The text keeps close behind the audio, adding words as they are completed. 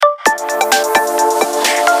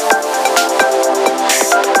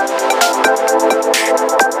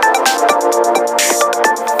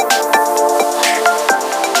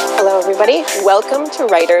to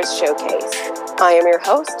Writers Showcase. I am your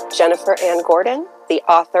host, Jennifer Ann Gordon, the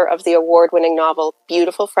author of the award-winning novel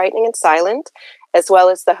Beautiful, Frightening, and Silent, as well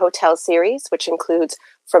as the Hotel series, which includes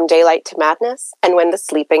From Daylight to Madness and When the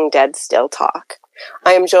Sleeping Dead Still Talk.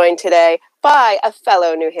 I am joined today by a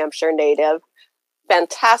fellow New Hampshire native,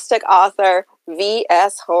 fantastic author,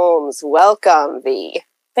 V.S. Holmes. Welcome, V.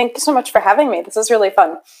 Thank you so much for having me. This is really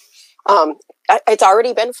fun. It's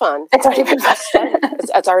already been fun. It's already been fun.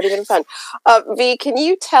 It's already been fun. V, can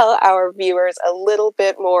you tell our viewers a little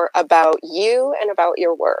bit more about you and about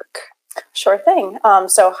your work? Sure thing.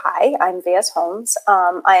 Hi, I'm V.S. Holmes.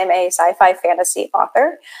 I am a sci-fi fantasy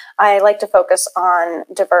author. I like to focus on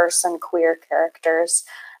diverse and queer characters.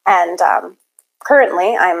 And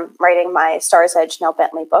currently, I'm writing my Star's Edge Nell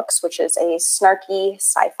Bentley books, which is a snarky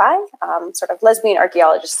sci-fi, sort of lesbian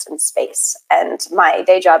archaeologist in space. And my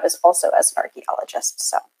day job is also as an archaeologist,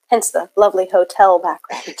 so hence the lovely hotel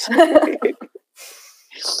background.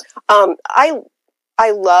 I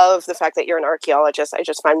love the fact that you're an archaeologist. I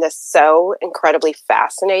just find this so incredibly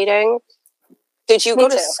fascinating. Did you go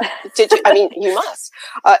to? Did you? I mean, you must.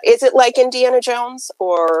 Is it like Indiana Jones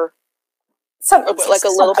or? Like a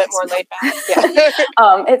little bit more laid back.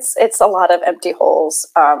 Yeah. It's a lot of empty holes.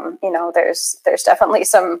 There's definitely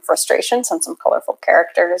some frustrations and some colorful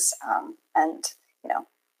characters.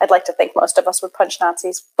 I'd like to think most of us would punch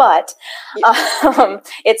Nazis, but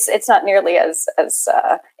it's not nearly as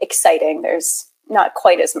exciting. There's not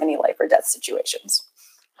quite as many life or death situations.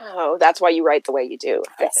 Oh, that's why you write the way you do.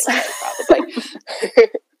 Yes. I think, probably.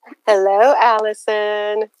 Hello,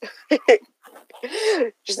 Allison.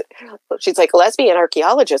 She's like, lesbian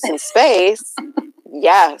archaeologist in space.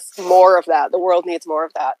 Yes, more of that. The world needs more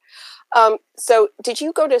of that. So did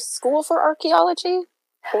you go to school for archaeology?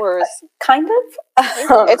 Or kind of?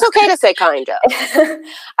 It's okay to say kind of.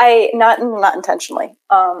 Not intentionally.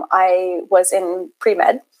 I was in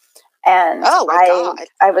pre-med, and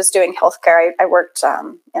I was doing healthcare. I worked,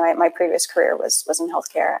 my previous career was in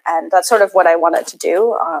healthcare, and that's sort of what I wanted to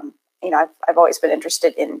do. I've always been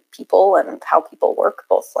interested in people and how people work,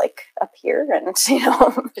 both like up here and,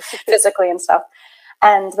 physically and stuff.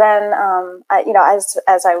 And then,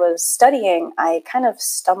 as I was studying, I kind of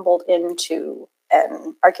stumbled into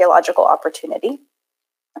an archaeological opportunity.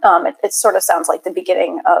 It sort of sounds like the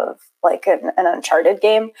beginning of like an Uncharted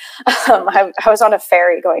game. I was on a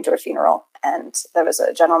ferry going to a funeral, and there was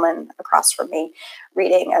a gentleman across from me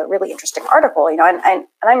reading a really interesting article, and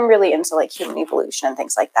I'm really into like human evolution and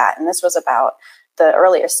things like that. And this was about the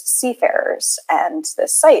earliest seafarers and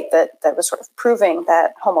this site that was sort of proving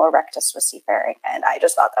that Homo erectus was seafaring. And I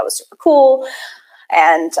just thought that was super cool.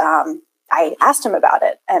 And I asked him about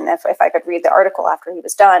it, and if I could read the article after he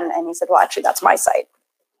was done, and he said, well, actually, that's my site.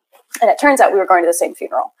 And it turns out we were going to the same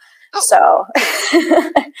funeral. Oh. So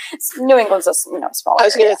New England's a small. I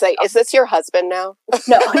was going to say, is this your husband now?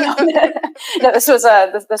 No. This was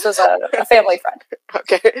a family friend.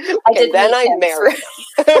 Okay, I'm married.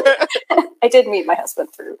 I did meet my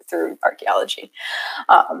husband through archaeology,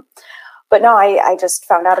 but no, I just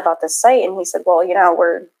found out about this site, and he said, well,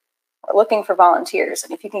 we're looking for volunteers,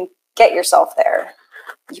 and if you can get yourself there,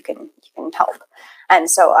 you can help. And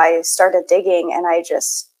so I started digging, and I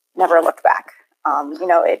just never looked back.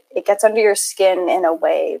 It gets under your skin in a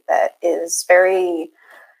way that is very,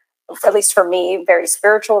 at least for me, very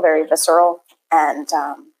spiritual, very visceral. And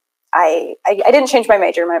I didn't change my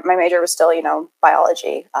major. My major was still,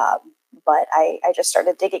 biology. But I just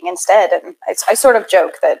started digging instead. And I sort of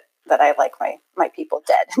joke that I like my people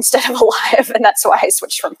dead instead of alive. And that's why I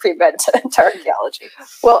switched from pre-med to archaeology.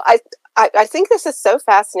 Well, I think this is so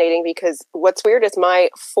fascinating because what's weird is my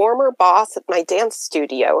former boss at my dance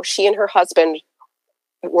studio, she and her husband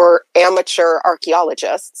were amateur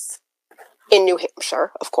archaeologists in New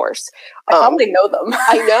Hampshire, of course. I probably know them.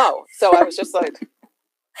 I know. So I was just like,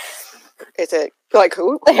 is it like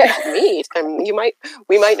who did you meet? And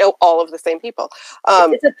we might know all of the same people.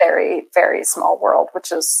 It's a very, very small world,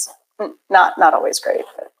 which is not always great.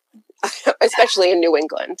 But. Especially in New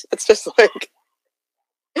England. It's just like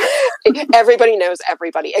everybody knows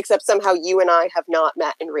everybody, except somehow you and I have not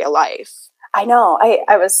met in real life. I know.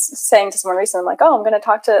 I was saying to someone recently, I'm like, oh, I'm going to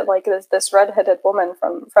talk to like this redheaded woman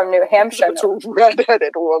from New Hampshire. It's a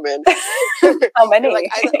redheaded woman. How many?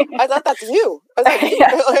 Like, I thought that's you. I was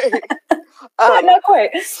like, not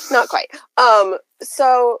quite. Not quite.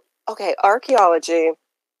 So, okay, archaeology.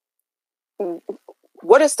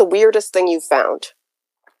 What is the weirdest thing you've found?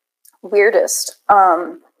 Weirdest?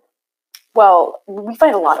 Well, we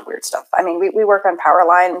find a lot of weird stuff. I mean, we work on power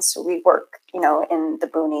lines. We work, in the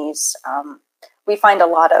boonies. We find a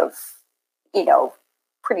lot of,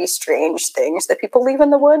 pretty strange things that people leave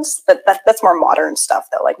in the woods. That's more modern stuff,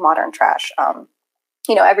 though, like modern trash.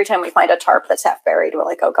 Every time we find a tarp that's half buried, we're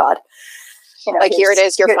like, oh God. Like, here it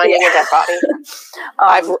is, you're finding a dead body.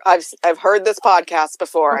 I've heard this podcast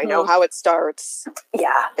before. I know how it starts.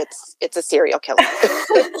 Yeah. It's a serial killer.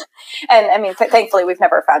 And I mean, thankfully, we've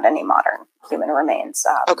never found any modern human remains.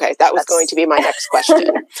 Okay, that was going to be my next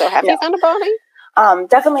question. So have you found a body?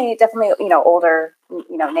 Definitely, older,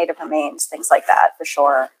 native remains, things like that, for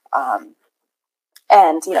sure.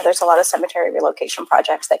 And, there's a lot of cemetery relocation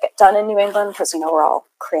projects that get done in New England because, we're all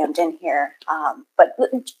crammed in here. But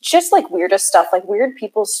just like weirdest stuff, like weird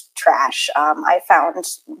people's trash. I found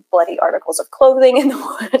bloody articles of clothing in the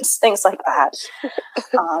woods, things like that.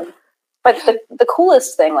 But the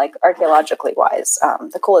coolest thing, like archaeologically wise,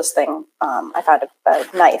 the coolest thing, I found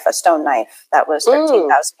a stone knife that was 13,000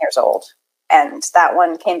 years old. And that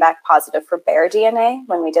one came back positive for bear DNA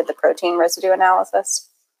when we did the protein residue analysis.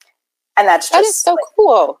 And that is so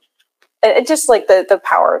cool. It just like the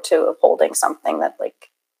power of holding something that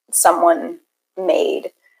like someone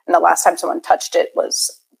made, and the last time someone touched it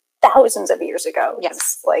was thousands of years ago.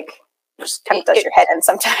 Yes, like just kind of does your head in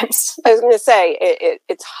sometimes. I was going to say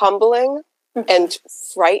it's humbling and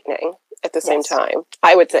frightening at the same time.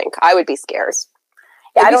 I would think I would be scared.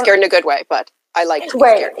 Yeah, I'd be scared in a good way, but I like to be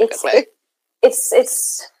scared in a good way.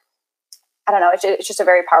 It's I don't know. It's just a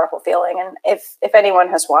very powerful feeling. And if anyone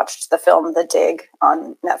has watched the film The Dig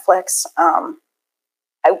on Netflix,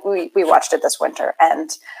 we watched it this winter, and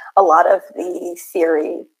a lot of the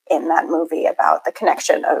theory in that movie about the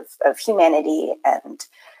connection of humanity and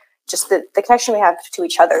just the connection we have to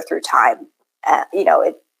each other through time,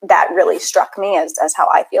 that really struck me as how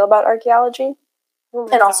I feel about archaeology.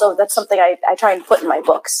 And also that's something I try and put in my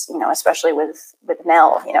books, especially with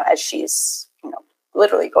Nell, as she's,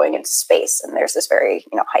 literally going into space, and there's this very,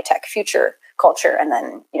 high-tech future culture, and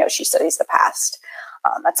then, she studies the past.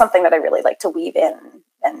 That's something that I really like to weave in.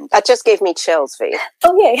 And that just gave me chills, V.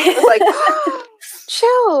 Oh, yay. Like,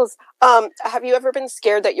 chills. Have you ever been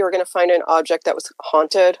scared that you were going to find an object that was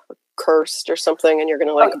haunted, or cursed or something, and you're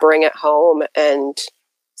going to bring it home and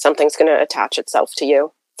something's going to attach itself to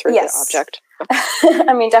you through the object?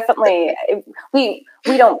 I mean, definitely. We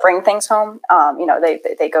don't bring things home.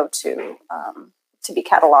 They go to be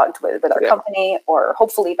cataloged with our company, or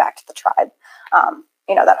hopefully back to the tribe.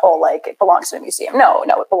 That whole like it belongs to the museum. No,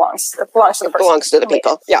 it belongs to the person. It belongs to the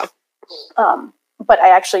people. Yeah. But I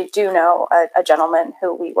actually do know a gentleman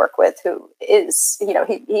who we work with who is,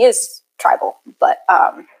 he is tribal, but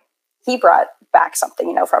he brought back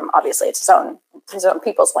something, from obviously it's his own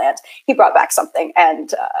people's land. He brought back something,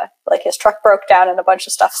 and like his truck broke down and a bunch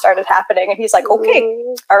of stuff started happening, and he's like, okay,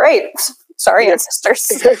 all right, sorry, ancestors,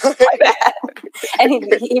 my bad. And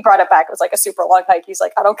he brought it back. It was like a super long hike. He's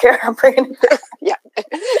like, I don't care, I'm bringing it back. Yeah,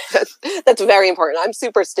 that's very important. I'm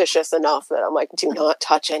superstitious enough that I'm like, do not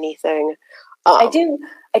touch anything. I do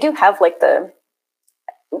have like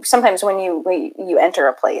sometimes when you enter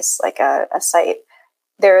a place like a site,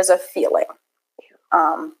 there is a feeling.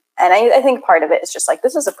 And I think part of it is just like,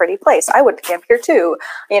 this is a pretty place. I would camp here too,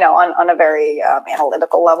 on a very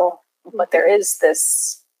analytical level. But there is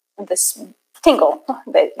this tingle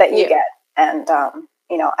that you get. And,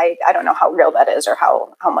 I don't know how real that is, or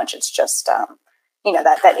how much it's just,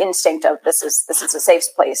 that instinct of this is a safe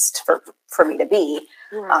place for me to be.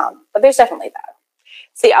 But there's definitely that.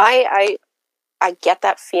 See, I get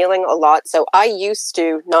that feeling a lot. So I used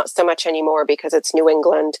to, not so much anymore because it's New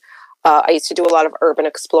England. I used to do a lot of urban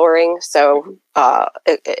exploring. So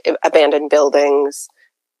abandoned buildings,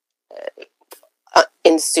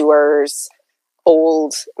 in sewers,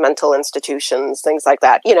 old mental institutions, things like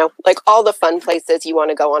that. Like all the fun places you want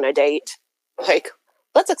to go on a date. Like,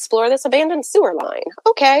 let's explore this abandoned sewer line.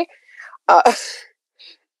 Okay.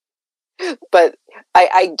 But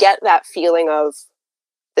I get that feeling of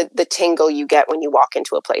the tingle you get when you walk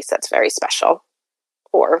into a place that's very special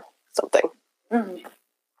or something. Mm-hmm.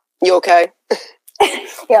 You okay?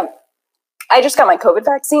 Yeah. I just got my COVID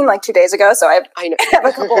vaccine like 2 days ago, so I have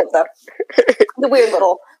a couple of the weird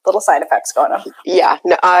little side effects going on. Yeah,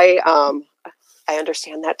 no, I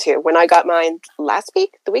understand that too. When I got mine last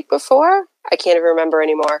week, the week before, I can't even remember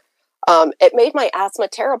anymore. It made my asthma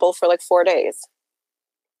terrible for like 4 days.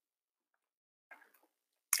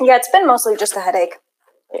 Yeah, it's been mostly just a headache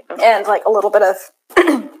and like a little bit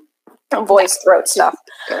of voice, throat stuff.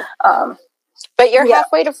 But you're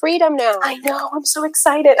halfway to freedom now. I know. I'm so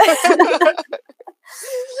excited.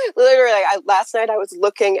 Literally, last night I was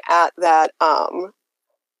looking at that.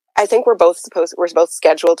 I think we're both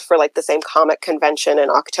scheduled for like the same comic convention in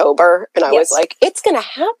October, and I was like, it's going to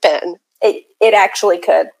happen. It actually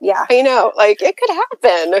could. Yeah. I know, like it could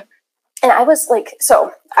happen. And I was like,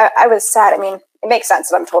 so I was sad. I mean, it makes sense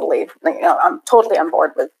that I'm totally on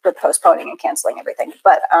board with postponing and canceling everything.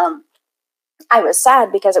 But I was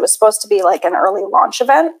sad because it was supposed to be like an early launch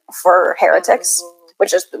event for Heretics,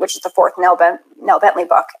 which is the fourth Nell Bentley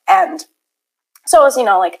book. And so I was,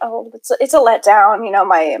 like, oh, it's a letdown.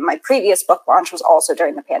 My previous book launch was also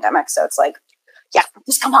during the pandemic. So it's like, yeah,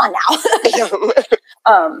 just come on now.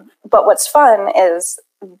 But what's fun is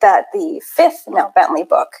that the fifth Nell Bentley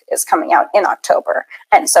book is coming out in October.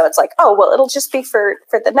 And so it's like, oh, well, it'll just be for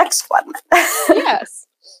the next one. Yes.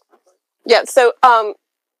 Yeah. So I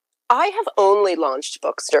have only launched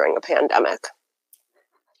books during a pandemic.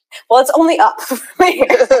 Well, it's only up.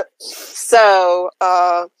 So,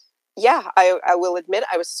 yeah, I will admit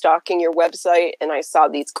I was stalking your website and I saw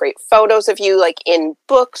these great photos of you like in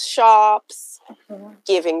bookshops,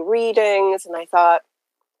 giving readings. And I thought,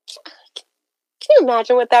 can you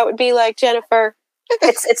imagine what that would be like, Jennifer?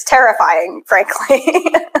 It's terrifying, frankly.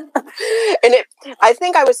 And I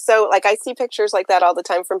think I was so, like, I see pictures like that all the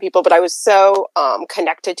time from people, but I was so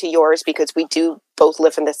connected to yours because we do both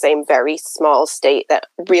live in the same very small state that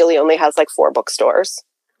really only has like 4 bookstores.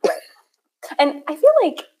 And I feel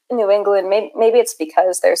like New England, maybe it's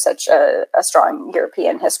because there's such a strong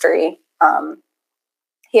European history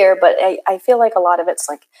here, but I feel like a lot of it's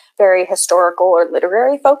like very historical or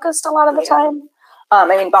literary focused a lot of the time. I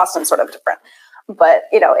mean, Boston's sort of different, but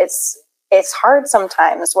it's hard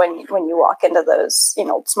sometimes when you walk into those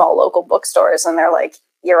small local bookstores and they're like,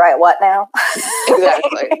 "You're right, what now?"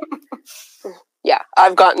 Exactly. Yeah,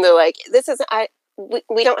 I've gotten to like,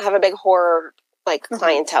 we don't have a big horror like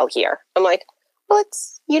clientele here. I'm like, well,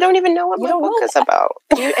 you don't even know what my book is about,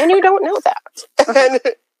 and you don't know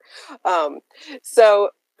that.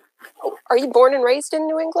 So, are you born and raised in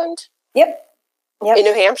New England? Yep. In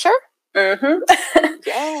New Hampshire? Mm-hmm.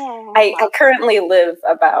 Yeah. I currently live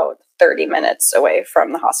about 30 minutes away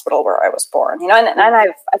from the hospital where I was born. And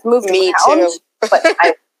I've moved around, but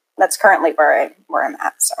that's currently where I'm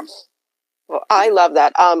at. So, well, I love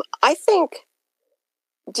that.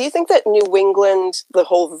 Do you think that New England, the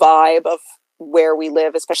whole vibe of where we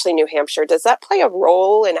live, especially New Hampshire, does that play a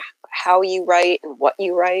role in how you write and what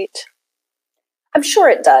you write? I'm sure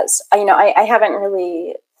it does. I haven't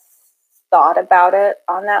really thought about it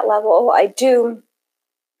on that level. I do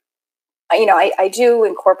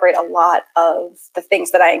incorporate a lot of the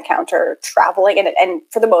things that I encounter traveling, and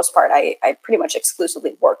for the most part, I pretty much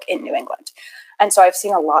exclusively work in New England. And so I've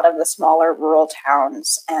seen a lot of the smaller rural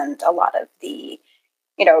towns and a lot of the,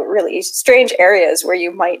 really strange areas where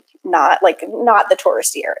you might not the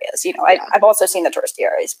touristy areas. I've also seen the touristy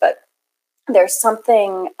areas, but there's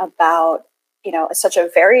something about, such a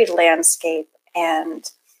varied landscape and,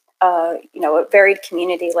 a varied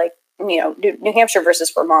community, like, New Hampshire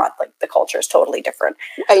versus Vermont, like the culture is totally different.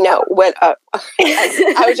 I know. When I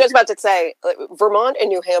was just about to say, like, Vermont and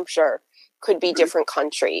New Hampshire could be different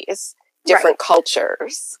countries, different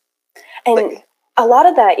cultures. And a lot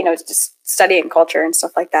of that, just studying culture and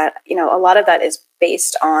stuff like that, a lot of that is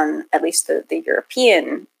based on at least the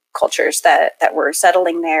European cultures that were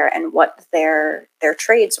settling there and what their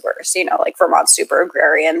trades were. So, like Vermont's super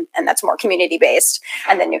agrarian and that's more community based.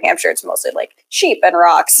 And then New Hampshire, it's mostly like sheep and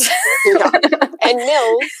rocks. And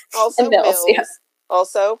mills. Also, and mills. Yeah.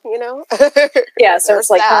 Also, Yeah, so it's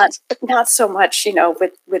like not so much,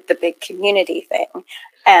 with the big community thing.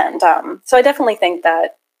 And so I definitely think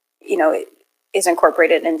that, it is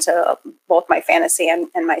incorporated into both my fantasy and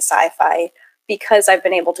my sci-fi, because I've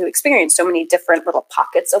been able to experience so many different little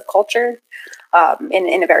pockets of culture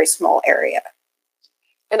in a very small area.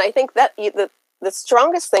 And I think that the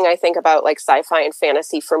strongest thing I think about like sci-fi and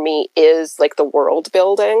fantasy for me is like the world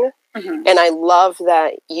building. Mm-hmm. And I love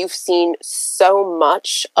that you've seen so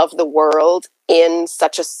much of the world in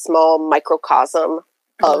such a small microcosm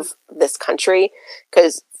of this country.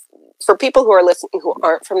 Because for people who are listening who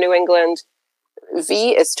aren't from New England,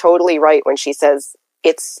 V is totally right when she says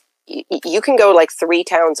you can go like 3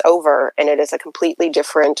 towns over and it is a completely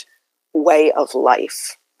different way of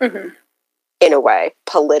life. Mm-hmm. In a way,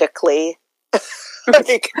 politically.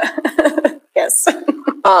 Yes.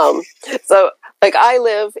 So like I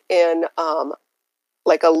live in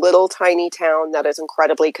like a little tiny town that is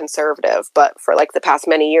incredibly conservative, but for like the past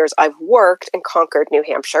many years I've worked in Concord, New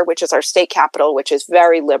Hampshire, which is our state capital, which is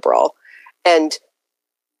very liberal. And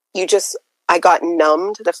I got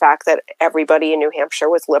numbed to the fact that everybody in New Hampshire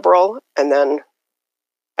was liberal, and then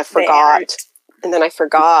I forgot. And then I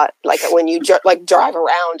forgot, like when you drive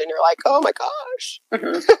around and you're like, oh my gosh.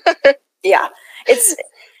 Mm-hmm. Yeah,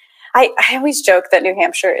 I always joke that New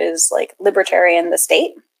Hampshire is like libertarian the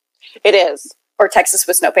state. It is. Or Texas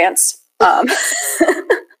with snow pants.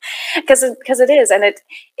 Because it is, and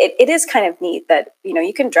it is kind of neat that, you know,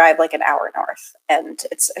 you can drive like an hour north and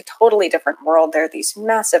it's a totally different world. There are these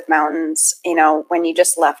massive mountains, you know, when you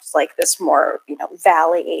just left like this more, you know,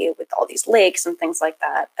 valley with all these lakes and things like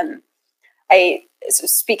that. And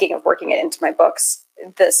speaking of working it into my books,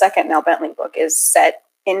 the second Nell Bentley book is set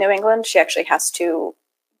in New England. She actually has to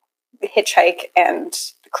hitchhike and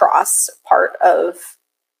cross part of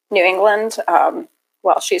New England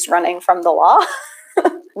while she's running from the law.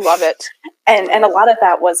 Love it. And a lot of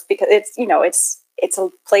that was because it's, you know, it's a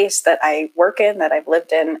place that I work in, that I've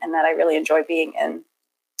lived in, and that I really enjoy being in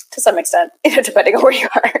to some extent, you know, depending on where you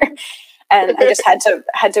are. And I just had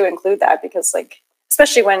to include that because, like,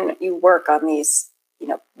 especially when you work on these, you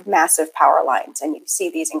know, massive power lines and you see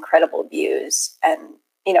these incredible views, and,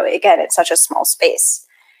 you know, again, it's such a small space.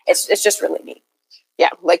 It's just really neat. Yeah,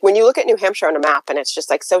 like when you look at New Hampshire on a map and it's just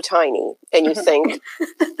like so tiny, and you think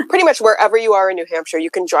pretty much wherever you are in New Hampshire, you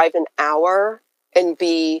can drive an hour and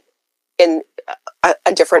be in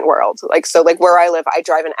a different world. Like, so like where I live, I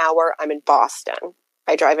drive an hour, I'm in Boston.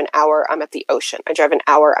 I drive an hour, I'm at the ocean. I drive an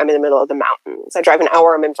hour, I'm in the middle of the mountains. I drive an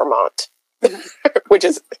hour, I'm in Vermont, which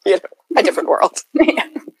is, you know, a different world. Yeah.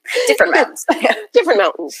 Different mountains. Different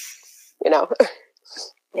mountains, you know.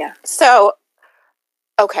 Yeah. So,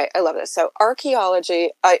 okay, I love this. So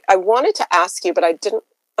archaeology, I wanted to ask you, but I didn't.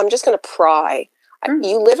 I'm just going to pry.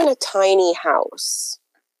 You live in a tiny house.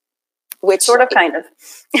 Which sort of, kind of.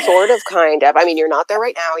 Sort of, kind of. I mean, you're not there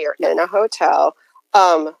right now. You're in a hotel.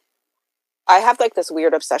 I have like this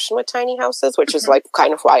weird obsession with tiny houses, which is like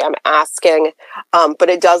kind of why I'm asking. But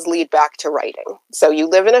it does lead back to writing. So you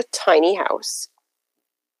live in a tiny house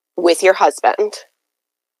with your husband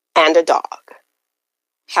and a dog.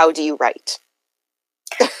 How do you write?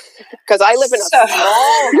 Because I live in a small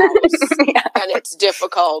house, and it's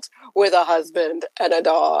difficult with a husband and a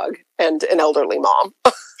dog and an elderly mom.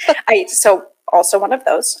 So also one of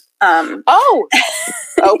those. Oh,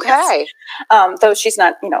 okay. Yes. Though she's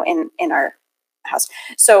not, you know, in our house.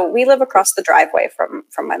 So we live across the driveway from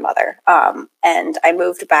my mother. And I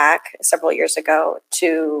moved back several years ago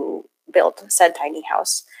to build said tiny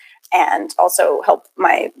house and also help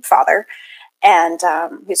my father, and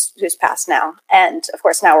who's passed now. And of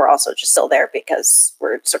course, now we're also just still there because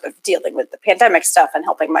we're sort of dealing with the pandemic stuff and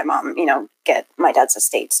helping my mom, you know, get my dad's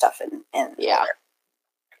estate stuff in yeah.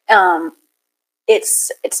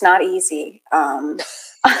 It's not easy. I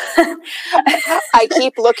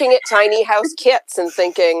keep looking at tiny house kits and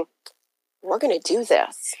thinking, we're going to do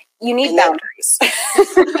this. You need boundaries.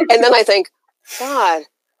 And then I think, God,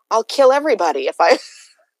 I'll kill everybody if I...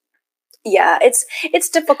 Yeah, it's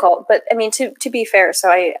difficult, but I mean, to be fair,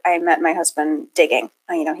 so I met my husband digging.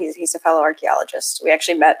 You know, he's a fellow archaeologist. We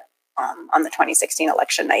actually met on the 2016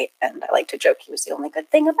 election night, and I like to joke he was the only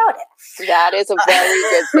good thing about it. That is a very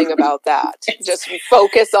good thing about that. Just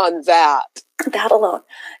focus on that. That alone.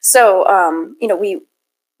 So, you know,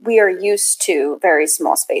 we are used to very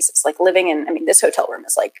small spaces, like living in, I mean, this hotel room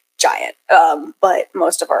is like giant, but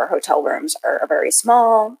most of our hotel rooms are very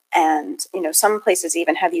small. And, you know, some places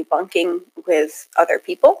even have you bunking with other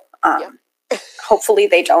people. Hopefully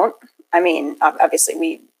they don't. I mean, obviously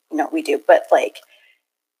we do, but like,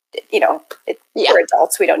 you know, we're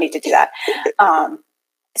adults. We don't need to do that.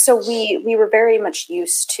 So we were very much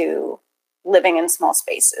used to living in small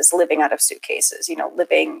spaces, living out of suitcases, you know,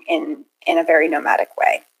 living in a very nomadic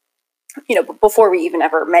way, you know, before we even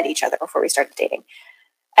ever met each other, before we started dating.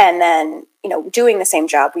 And then, you know, doing the same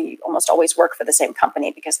job, we almost always work for the same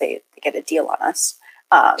company because they get a deal on us.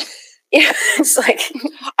 Yeah, it's like,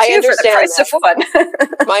 I understand for the price of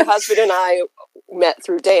one. My husband and I met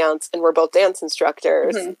through dance, and we're both dance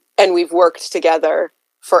instructors, and we've worked together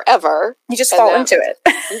forever. You just fall into it.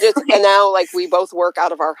 And now, like, we both work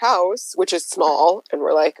out of our house, which is small, and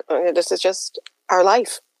we're like, oh, this is just our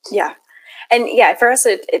life. Yeah. And yeah, for us,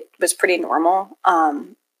 it was pretty normal,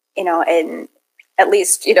 you know, and at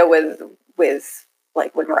least, you know, with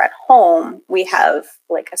like when we're at home, we have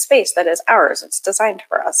like a space that is ours. It's designed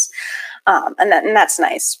for us. And that's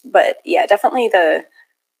nice. But yeah, definitely the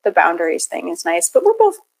boundaries thing is nice, but we're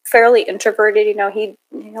both fairly introverted. You know,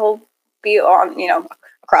 he'll be on, you know,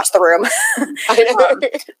 across the room,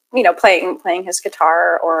 you know, playing his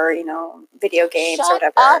guitar or, you know, video games or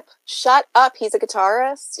whatever. Shut up. He's a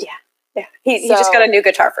guitarist. Yeah. Yeah. He just got a new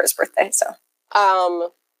guitar for his birthday. So,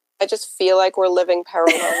 I just feel like we're living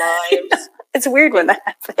parallel lives. It's weird when that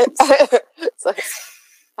happens. It's like,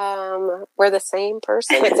 we're the same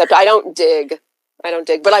person, except I don't dig,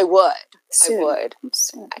 but I would. Soon. I would.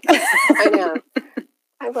 Soon. I know.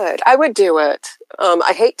 I would do it.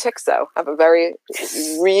 I hate ticks, though. I have a very,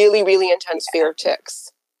 really, really intense fear of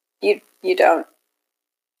ticks. You don't.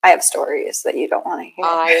 I have stories that you don't want to hear.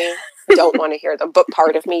 I don't want to hear them, but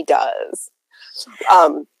part of me does.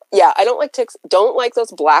 Yeah, I don't like ticks. Don't like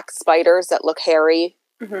those black spiders that look hairy.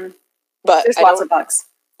 Mm-hmm. But there's lots of bugs.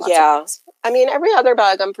 I mean, every other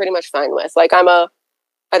bug I'm pretty much fine with. Like, I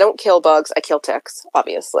don't kill bugs. I kill ticks,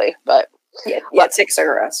 obviously. But yeah, ticks are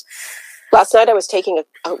gross. Last night I was taking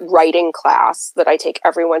a writing class that I take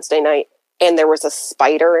every Wednesday night, and there was a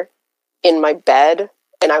spider in my bed,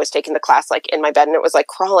 and I was taking the class like in my bed, and it was like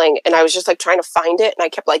crawling, and I was just like trying to find it, and I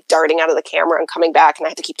kept like darting out of the camera and coming back, and I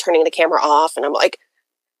had to keep turning the camera off, and I'm like,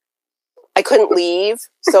 I couldn't leave,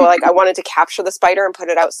 so like I wanted to capture the spider and put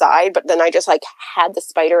it outside, but then I just like had the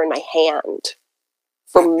spider in my hand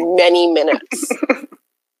for many minutes.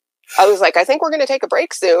 I was like, I think we're going to take a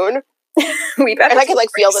break soon. We better. And I could like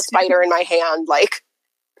feel the spider in my hand, like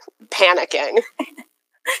panicking.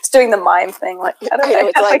 It's doing the mime thing, like how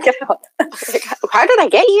did I get out? Like, how did I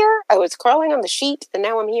get here? I was crawling on the sheet, and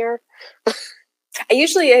now I'm here. I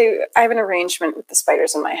have an arrangement with the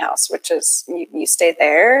spiders in my house, which is you stay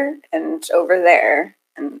there and over there,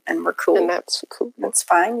 and we're cool. And that's cool. That's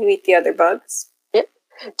fine. You eat the other bugs. Yep.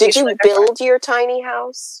 Did you build your tiny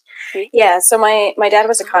house? Yeah. So my dad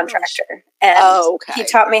was a contractor, and he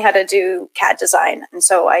taught me how to do CAD design, and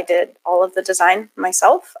so I did all of the design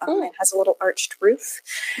myself. It has a little arched roof.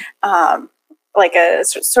 Like a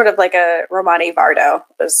sort of like a Romani Vardo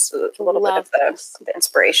was a little bit of the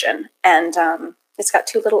inspiration, and it's got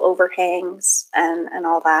 2 little overhangs and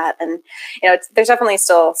all that, and there's definitely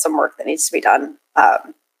still some work that needs to be done,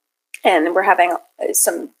 and we're having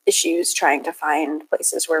some issues trying to find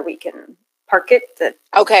places where we can park it.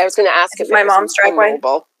 I was going to ask if my mom's driveway.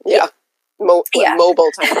 Mobile,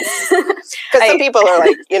 mobile tiny. Because some people are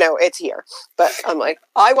like, it's here, but I'm like,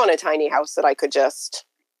 I want a tiny house that I could just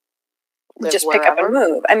pick up and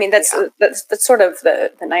move. I mean, that's sort of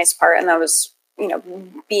the nice part. And that was,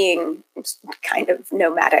 being kind of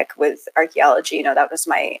nomadic with archaeology, that was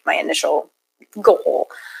my initial goal.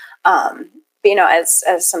 But, as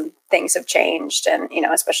some things have changed and,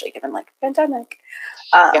 especially given like pandemic,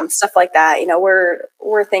 stuff like that,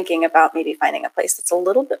 we're thinking about maybe finding a place that's a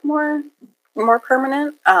little bit more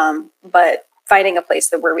permanent. But finding a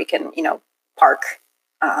place where we can, park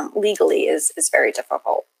legally is very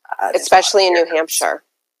difficult. Especially in New Hampshire.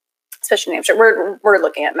 Especially in New Hampshire. We're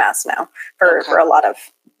looking at Mass now for a lot of,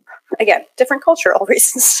 again, different cultural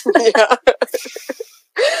reasons. Yeah.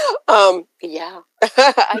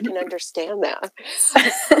 I can understand that.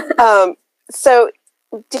 So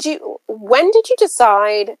when did you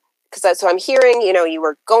decide, so I'm hearing, you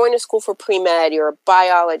were going to school for pre-med, you're a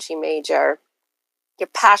biology major, you're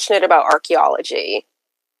passionate about archaeology.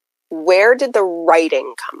 Where did the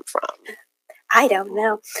writing come from? I don't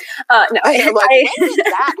know. No, I'm like, when did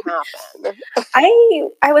that happen?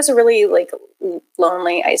 I was a really like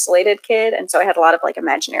lonely, isolated kid, and so I had a lot of like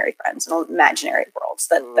imaginary friends and imaginary worlds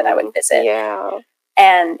that I would visit. Yeah,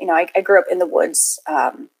 and I grew up in the woods,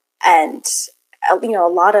 and a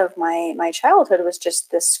lot of my childhood was just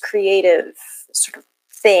this creative sort of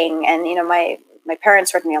thing, and my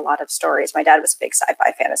parents read me a lot of stories. My dad was a big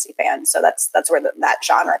sci-fi fantasy fan, so that's where that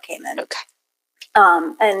genre came in. Okay,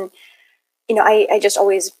 and I just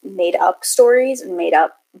always made up stories and made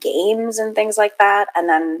up games and things like that. And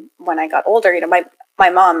then when I got older, my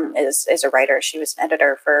mom is a writer. She was an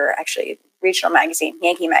editor for actually regional magazine,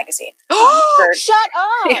 Yankee Magazine. Shut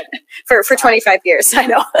up! For 25 years, I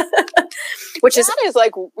know. Which is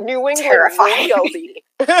like New England terrifying. royalty.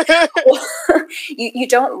 Well, you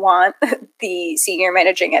don't want the senior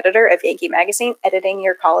managing editor of Yankee Magazine editing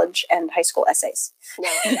your college and high school essays. No,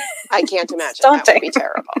 I can't imagine. That would be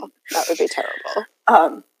terrible. That would be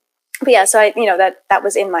terrible. But yeah, so that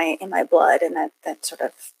was in my blood, and that sort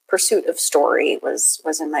of pursuit of story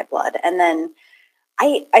was in my blood. And then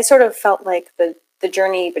I sort of felt like the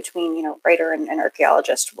journey between writer and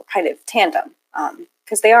archaeologist were kind of tandem,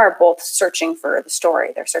 because they are both searching for the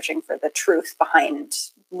story. They're searching for the truth behind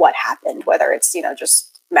what happened, whether it's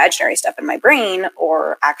just imaginary stuff in my brain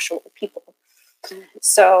or actual people. Mm-hmm.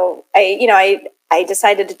 So I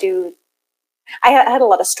decided to do. I had a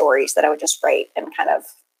lot of stories that I would just write and kind of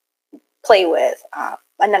play with,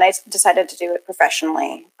 and then I decided to do it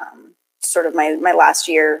professionally. Sort of my last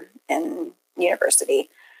year in university,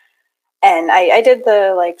 and I did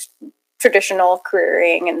the like traditional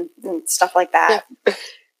careering and stuff like that. Yeah.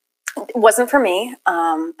 It wasn't for me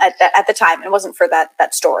at the time. It wasn't for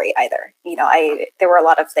that story either. There were a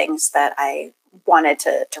lot of things that I wanted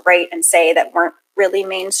to write and say that weren't really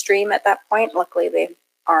mainstream at that point. Luckily, they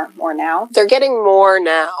are more now. They're getting more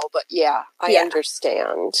now, but yeah, I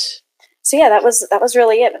understand. So yeah, that was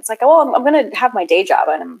really it. It's like, oh, I'm going to have my day job,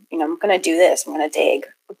 and I'm going to do this. I'm going to dig,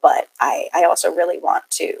 but I also really want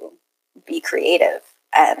to be creative,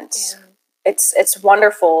 and it's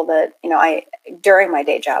wonderful that I during my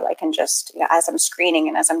day job I can just as I'm screening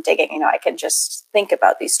and as I'm digging, I can just think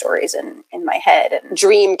about these stories in my head, and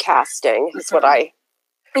dream casting is what I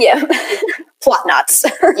plot knots.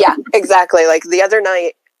 Yeah, exactly. Like the other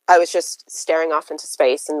night, I was just staring off into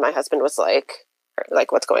space, and my husband was like,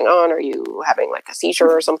 what's going on? Are you having like a seizure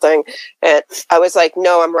or something? And I was like,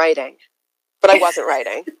 no, I'm writing. But I wasn't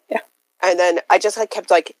writing. And then I just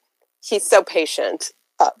kept he's so patient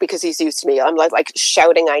because he's used to me. I'm like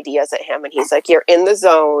shouting ideas at him, and he's like, you're in the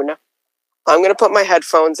zone. I'm going to put my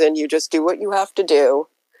headphones in. You just do what you have to do.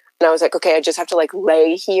 And I was like, okay, I just have to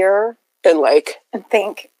lay here and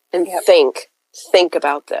think think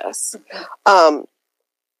about this.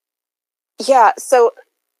 So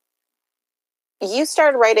you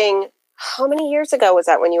started writing, how many years ago was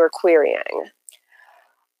that when you were querying?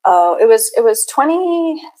 Oh, it was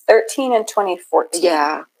 2013 and 2014.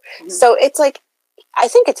 Yeah. Mm-hmm. So it's I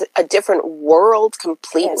think it's a different world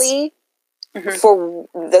completely for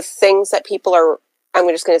the things that people are, I'm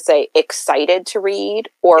just going to say, excited to read,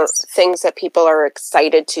 or things that people are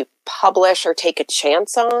excited to publish or take a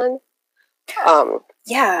chance on. But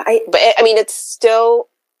I mean, it's still,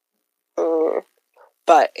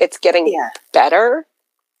 but it's getting better.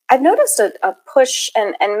 I've noticed a push,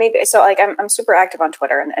 and maybe, so I'm super active on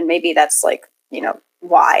Twitter, and maybe that's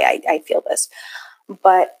why I feel this,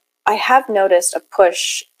 but I have noticed a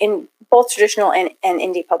push in both traditional and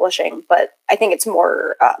indie publishing, but I think it's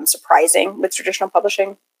more surprising with traditional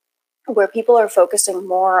publishing, where people are focusing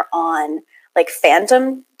more on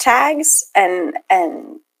fandom tags and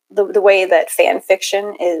the way that fan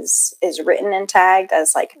fiction is written and tagged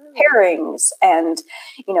as pairings and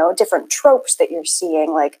different tropes that you're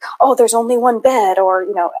seeing, oh, there's only one bed, or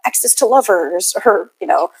exes to lovers, or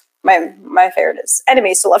my favorite is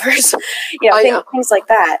enemies to lovers, things like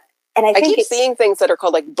that. And I think keep seeing things that are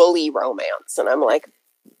called bully romance, and I'm like,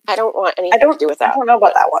 I don't want anything to do with that. I don't know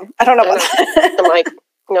about that one. I don't know about that. I'm like,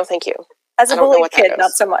 no, thank you. As a bullied kid,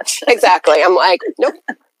 not so much. Exactly. I'm like, nope.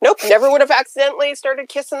 Never would have accidentally started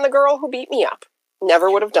kissing the girl who beat me up. Never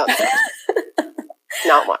would have done that.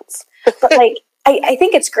 Not once. But I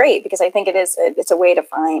think it's great, because I think it's a way to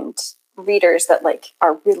find readers that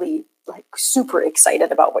are really super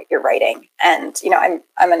excited about what you're writing. And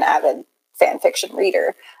I'm an avid fan fiction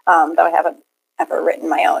reader, though I haven't ever written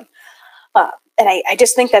my own. And I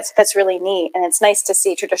just think that's really neat, and it's nice to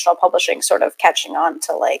see traditional publishing sort of catching on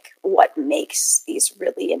to what makes these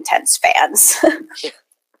really intense fans.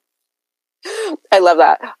 I love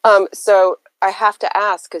that. So I have to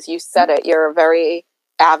ask, because you said it, you're a very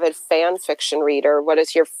avid fan fiction reader. What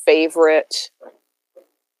is your favorite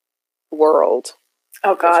world?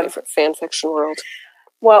 Oh God, your favorite fan fiction world.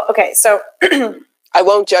 Well, okay, so I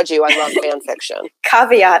won't judge you. I love fan fiction.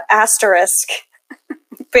 Caveat, asterisk,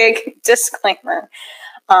 big disclaimer.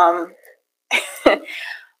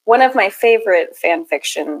 One of my favorite fan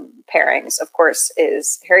fiction pairings, of course,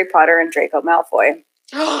 is Harry Potter and Draco Malfoy.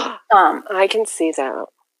 I can see that.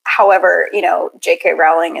 However, J.K.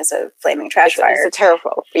 Rowling is a flaming trash fire. It's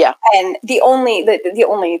terrible. Yeah. And the only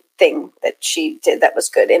thing that she did that was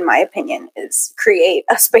good, in my opinion, is create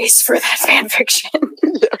a space for that fan fiction.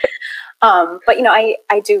 But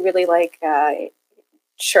I do really like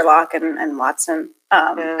Sherlock and Watson.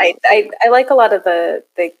 I like a lot of the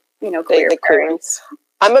queer pairings.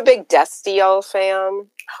 I'm a big Destiel fan.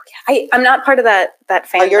 Oh yeah, I'm not part of that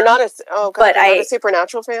fan. Oh, you're not not a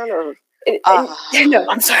Supernatural fan, or no,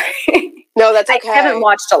 I'm sorry. No, that's okay. I haven't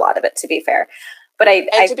watched a lot of it, to be fair. But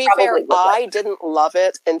to be fair, I didn't love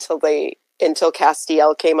it until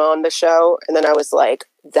Castiel came on the show, and then I was like,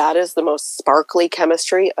 that is the most sparkly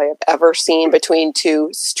chemistry I have ever seen between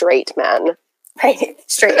two straight men. Right,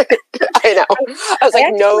 straight. I know. I was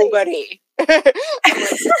like, nobody. I'm like,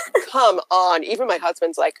 come on. Even my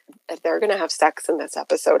husband's like, if they're going to have sex in this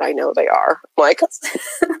episode, I know they are. I'm like,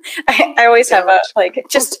 I always have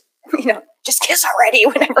just kiss already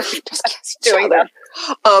whenever just doing that.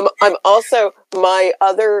 I'm also, my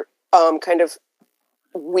other kind of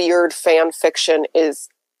weird fan fiction is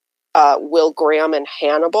Will Graham and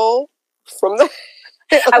Hannibal from the...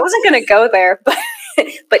 I wasn't going to go there,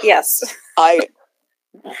 but yes.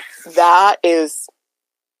 That is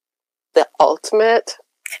the ultimate.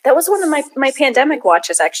 That was one of my pandemic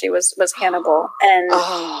watches, actually, was Hannibal. And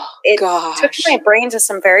took my brain to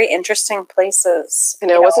some very interesting places.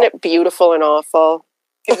 Wasn't it beautiful and awful?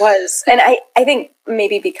 It was. And I think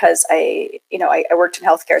maybe because I worked in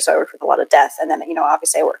healthcare, so I worked with a lot of death. And then,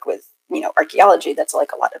 obviously I work with, archaeology. That's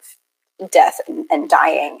like a lot of death and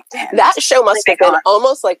dying. And that show must have been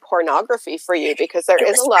almost like pornography for you, because there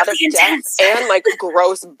is a lot of intense death and like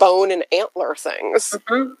gross bone and antler things.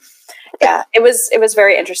 Mm-hmm. Yeah, it was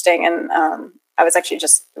very interesting. And I was actually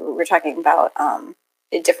we were talking about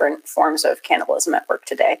different forms of cannibalism at work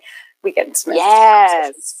today. We get some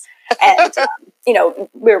yes. And,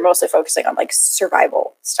 we were mostly focusing on like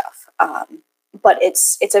survival stuff. But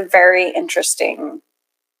it's a very interesting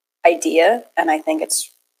idea. And I think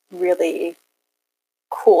it's really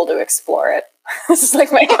cool to explore it. This is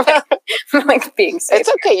like my like being safe.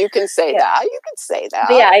 It's okay. You can say that. You can say that.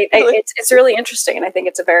 But yeah, it's really interesting. And I think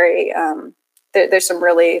it's a very, there's some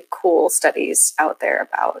really cool studies out there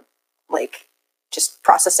about like just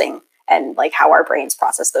processing and like how our brains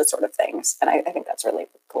process those sort of things. And I think that's really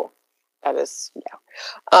cool. That is, yeah.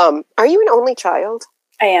 Are you an only child?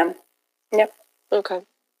 I am. Yep. Okay.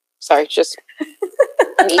 Sorry, just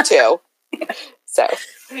me too. So,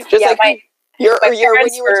 just like when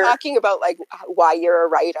you were talking about like why you're a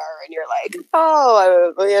writer, and you're like,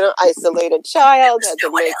 isolated child. Had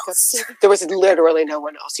to make there was literally no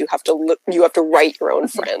one else. You have to write your own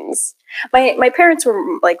friends. My parents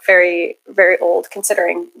were like very, very old,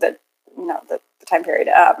 considering the time period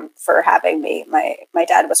for having me. My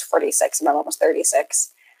dad was 46 and my mom was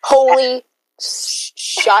 36. Holy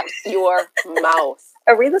shut your mouth.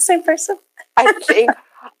 Are we the same person? I think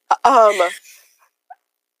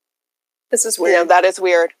this is weird. That is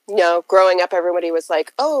weird. Growing up, everybody was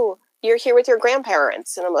like, oh, you're here with your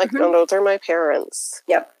grandparents. And I'm like, no, those are my parents.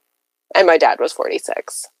 Yep. And my dad was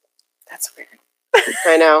 46. That's weird.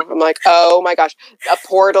 I know. I'm like, oh my gosh, a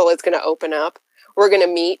portal is going to open up. We're going to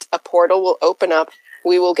meet. A portal will open up.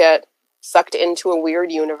 We will get sucked into a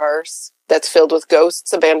weird universe that's filled with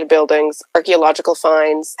ghosts, abandoned buildings, archaeological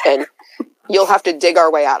finds, and you'll have to dig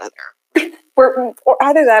our way out of there. Or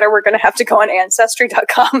either that, or we're going to have to go on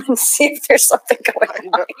Ancestry.com and see if there's something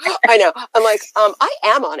going on. I know. I'm like, I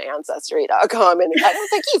am on Ancestry.com, and I don't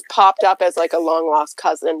think you've popped up as like a long lost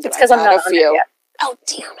cousin. It's because I'm not on it yet. Oh,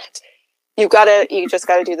 damn it. You just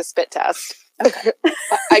got to do the spit test. Okay.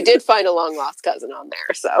 I did find a long lost cousin on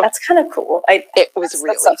there, so that's kind of cool. It was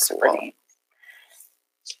really cool.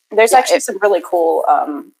 There's actually some really cool,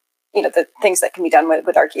 the things that can be done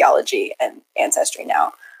with archaeology and ancestry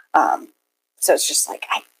now. So it's just like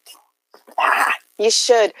you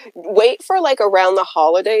should wait for like around the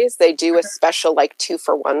holidays. They do a special like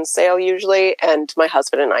 2-for-1 sale usually, and my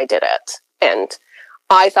husband and I did it, and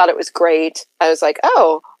I thought it was great. I was like,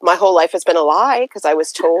 oh, my whole life has been a lie, because I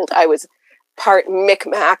was told I was part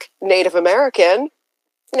Micmac Native American.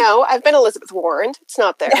 No, I've been Elizabeth Warren. It's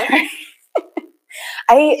not there.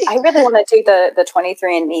 I really want to do the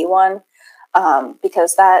 23andMe one,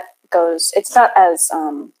 because that goes, it's not as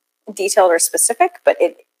detailed or specific, but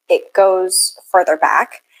it goes further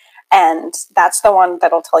back. And that's the one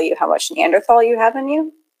that'll tell you how much Neanderthal you have in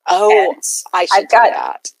you. Oh, and I should do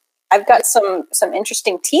that. I've got some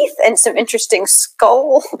interesting teeth and some interesting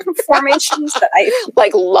skull formations that I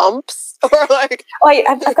like lumps or like. Oh,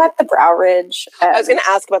 I've got the brow ridge. I was going to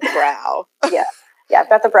ask about the brow. Yeah, I've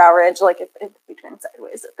got the brow ridge. Like if we turn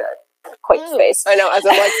sideways, I've got quite the face. I know. As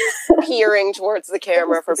I'm like peering towards the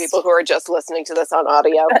camera for people who are just listening to this on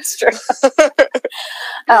audio. That's true.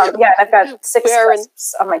 I've got 6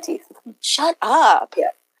 crisps on my teeth. Shut up.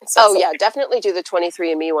 Yeah. So yeah, definitely do the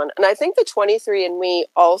 23andMe one. And I think the 23andMe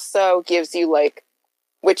also gives you like,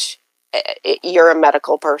 which you're a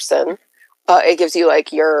medical person, it gives you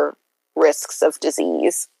like your risks of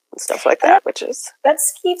disease and stuff like that, that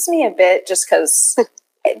keeps me a bit, just because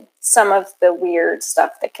some of the weird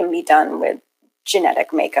stuff that can be done with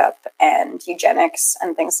genetic makeup and eugenics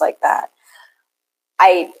and things like that.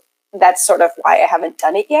 That's sort of why I haven't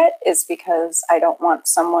done it yet, is because I don't want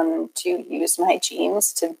someone to use my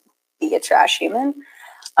genes to be a trash human.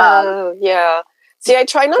 Yeah. See, I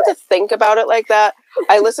try not to think about it like that.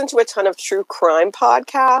 I listen to a ton of true crime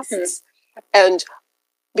podcasts, and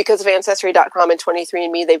because of Ancestry.com and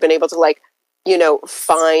 23andMe, they've been able to like,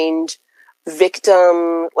 find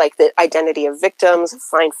victim, like the identity of victims,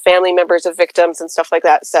 find family members of victims and stuff like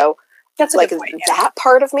that. So that's like that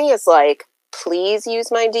part of me is like, please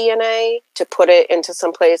use my DNA to put it into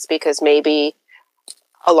some place, because maybe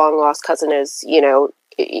a long lost cousin is,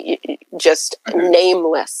 just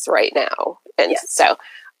nameless right now. And so,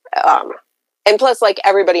 and plus like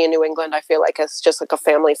everybody in New England, I feel like is just like a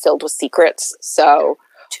family filled with secrets. So,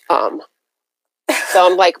 so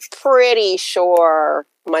I'm like pretty sure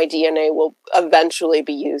my DNA will eventually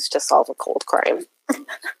be used to solve a cold crime.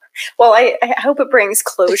 Well, I hope it brings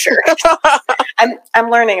closure. I'm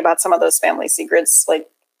learning about some of those family secrets. Like,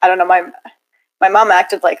 I don't know, my mom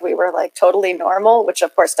acted like we were like totally normal, which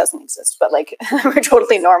of course doesn't exist, but like we're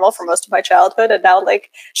totally normal for most of my childhood. And now like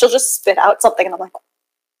she'll just spit out something and I'm like,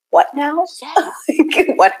 what now? Yeah.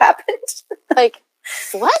 Like, what happened? Like,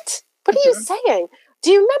 what? What are you saying? Do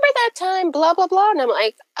you remember that time, blah, blah, blah? And I'm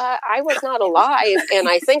like, I was not alive. And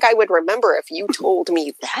I think I would remember if you told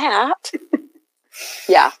me that.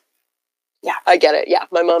 Yeah. Yeah, I get it. Yeah.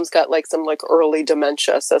 My mom's got like some like early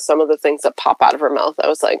dementia. So some of the things that pop out of her mouth, I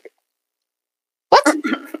was like, what?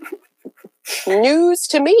 News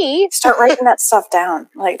to me. Start writing that stuff down.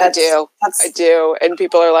 Like, I do. And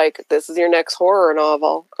people are like, this is your next horror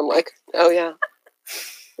novel. I'm like, oh yeah,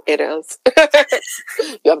 it is.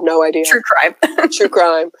 You have no idea. True crime. True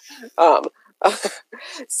crime.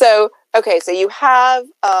 So you have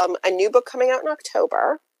a new book coming out in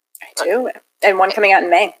October. I do. And one coming out in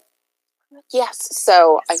May. Yes.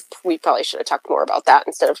 So we probably should have talked more about that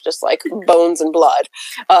instead of just like bones and blood.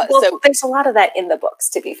 So there's a lot of that in the books,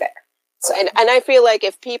 to be fair. So, and I feel like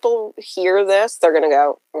if people hear this, they're going to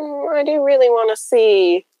go, I do really want to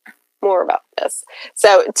see more about this.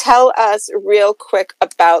 So tell us real quick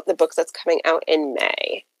about the book that's coming out in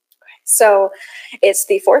May. So it's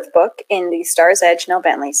the fourth book in the Star's Edge Nell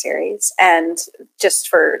Bentley series. And just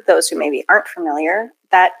for those who maybe aren't familiar,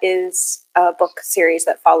 that is a book series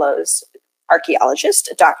that follows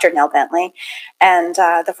archaeologist Dr. Nell Bentley. And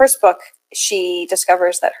the first book, she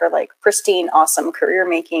discovers that her like pristine, awesome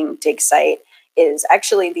career-making dig site is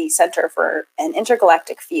actually the center for an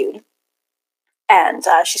intergalactic feud. And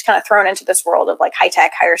she's kind of thrown into this world of like high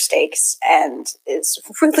tech, higher stakes, and is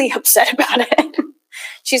really upset about it.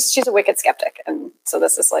 She's a wicked skeptic, and so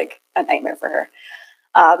this is like a nightmare for her.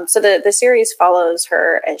 So the series follows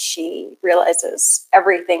her as she realizes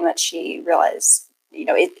everything that she realized,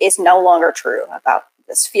 it is no longer true about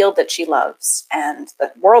this field that she loves and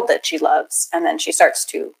the world that she loves. And then she starts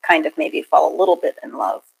to kind of maybe fall a little bit in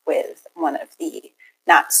love with one of the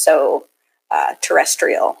not so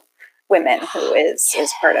terrestrial women who is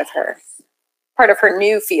part of her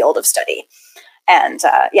new field of study. And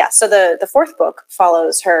so the fourth book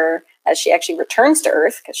follows her as she actually returns to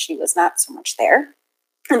Earth, because she was not so much there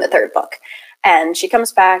in the third book. And she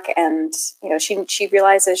comes back and, she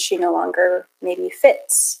realizes she no longer maybe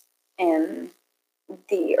fits in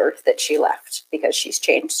the Earth that she left, because she's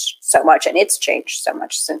changed so much, and it's changed so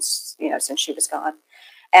much since she was gone.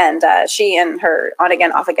 And she and her on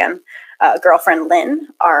again, off again girlfriend Lynn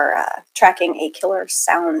are tracking a killer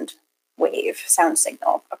sound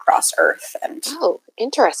signal across Earth, and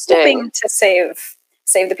interesting, hoping to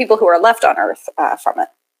save the people who are left on Earth from it.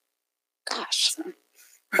 Gosh,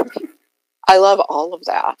 I love all of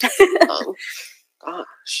that.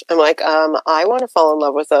 Gosh, I'm like, I want to fall in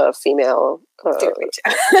love with a female.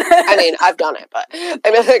 I mean, I've done it, but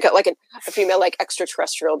I mean, like a female, like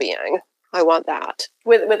extraterrestrial being. I want that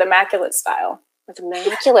with immaculate style. With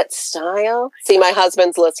immaculate style. See, my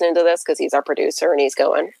husband's listening to this because he's our producer, and he's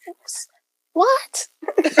going, "What?"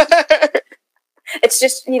 It's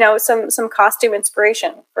just some costume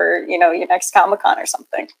inspiration for your next Comic-Con or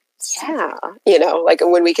something. Yeah, like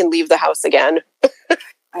when we can leave the house again.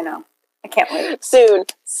 I know. I can't wait. Soon.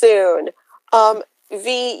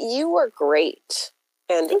 V, you were great.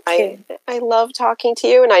 And I love talking to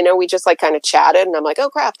you. And I know we just like kind of chatted, and I'm like, oh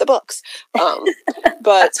crap, the books.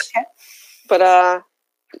 But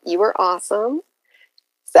you were awesome.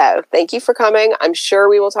 So thank you for coming. I'm sure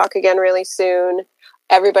we will talk again really soon.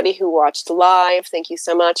 Everybody who watched live, thank you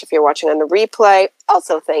so much. If you're watching on the replay,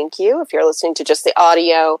 also thank you. If you're listening to just the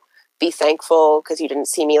audio, be thankful because you didn't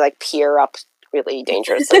see me like peer up really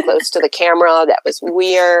dangerously close to the camera. That was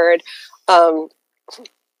weird. I'm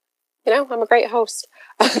a great host.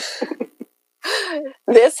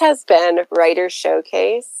 This has been Writer's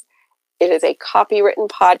Showcase. It is a copywritten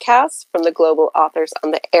podcast from the Global Authors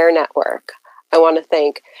on the Air Network. I want to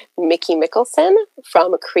thank Mickey Mickelson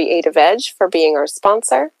from Creative Edge for being our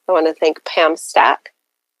sponsor. I want to thank Pam Stack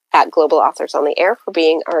at Global Authors on the Air for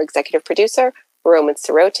being our executive producer, Roman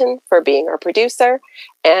Sorotin for being our producer,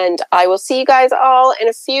 and I will see you guys all in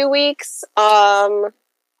a few weeks. I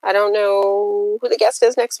don't know who the guest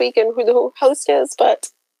is next week and who the host is, but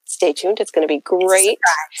stay tuned. It's going to be great.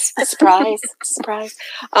 Surprise.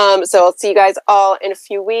 So I'll see you guys all in a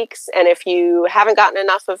few weeks. And if you haven't gotten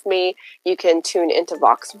enough of me, you can tune into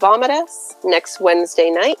Vox Vomitus next Wednesday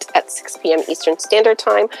night at 6 p.m. Eastern Standard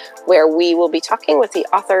Time, where we will be talking with the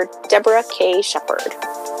author Deborah K. Shepard.